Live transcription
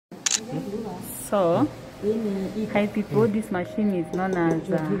So, hi people, this machine is known as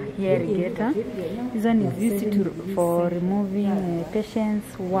Earigator. This one is used for removing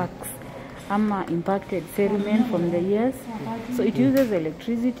patient's wax impacted sediment from the ears. So it uses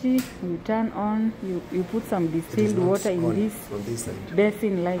electricity. You turn on, you put some distilled water in this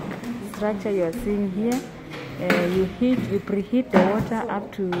basin like structure you are seeing here. You preheat the water up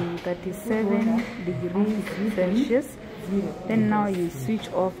to 37 degrees Celsius. Then now you switch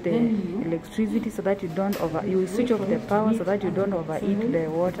off the electricity so that you switch off the power so that you don't overheat the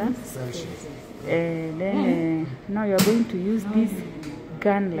water. Then now you are going to use this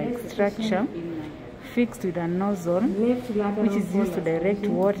gun-like structure fixed with a nozzle which is used to direct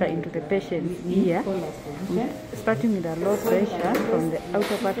water into the patient's ear, starting with a low pressure from the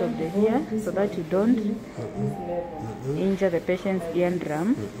outer part of the ear so that you don't injure the patient's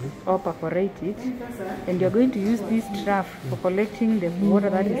eardrum or perforate it. And you're going to use this trough for collecting the water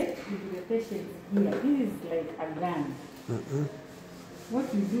that is into the patient's ear. This is like a gun.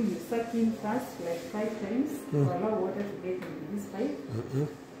 What you do, you suck in first like 5 times to allow water to get into this pipe,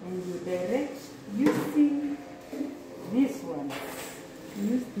 and you direct using this one.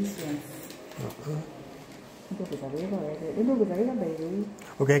 Use this one.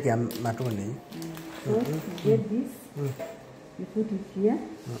 Okay, I'm not only. So you get this, you put it here,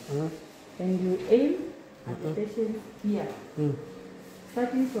 and you aim at the patient's ear,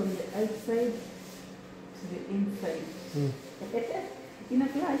 starting from the outside to the inside. In a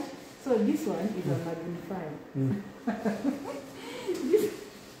flash. So this one is a magnifier. This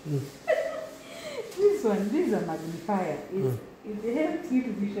is a magnifier. It helps you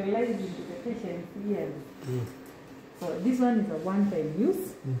to visualize into the patient's ears. So this one is a one-time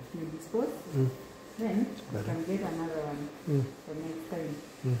use. You dispose. Then you can get another one for next time.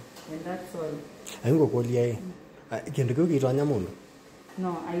 And that's all.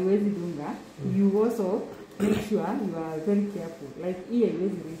 No, I will do that. You also make sure you are very careful. Like here you will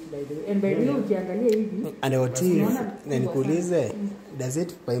reach by the way. And by the way, and what is does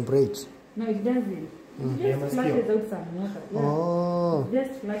it vibrate? No, it doesn't. It just flushes out some water. Yeah. Oh. It's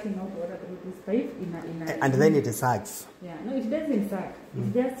just flushing out water through this pipe in a and then it sucks. Yeah, no, it doesn't suck.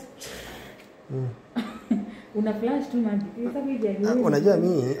 It's just una flash too much. Unajua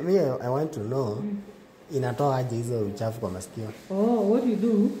me I want to know inatoa aje hizo uchafu kwa masikio. Oh, what you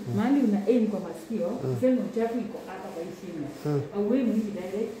do, mali una aim kwa masikio, sema uchafu iko hapa kwa shimo. Au wewe mimi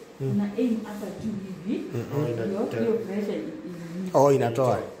direct una aim hapa juu hivi. Hiyo pressure oh,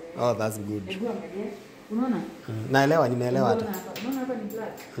 inatoa. Oh, that's good. Unaona? Naelewa, nimeelewa hata. Unaona hapa ni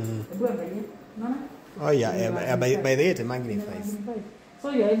black. Hebu angalia. Unaona? Oh yeah, by the way it magnifies.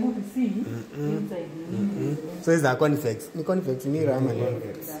 So you are able to see inside. So is that convex? Ni convex ni rama ni.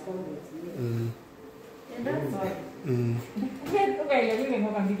 And that's all. Okay, let me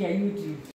go back to YouTube.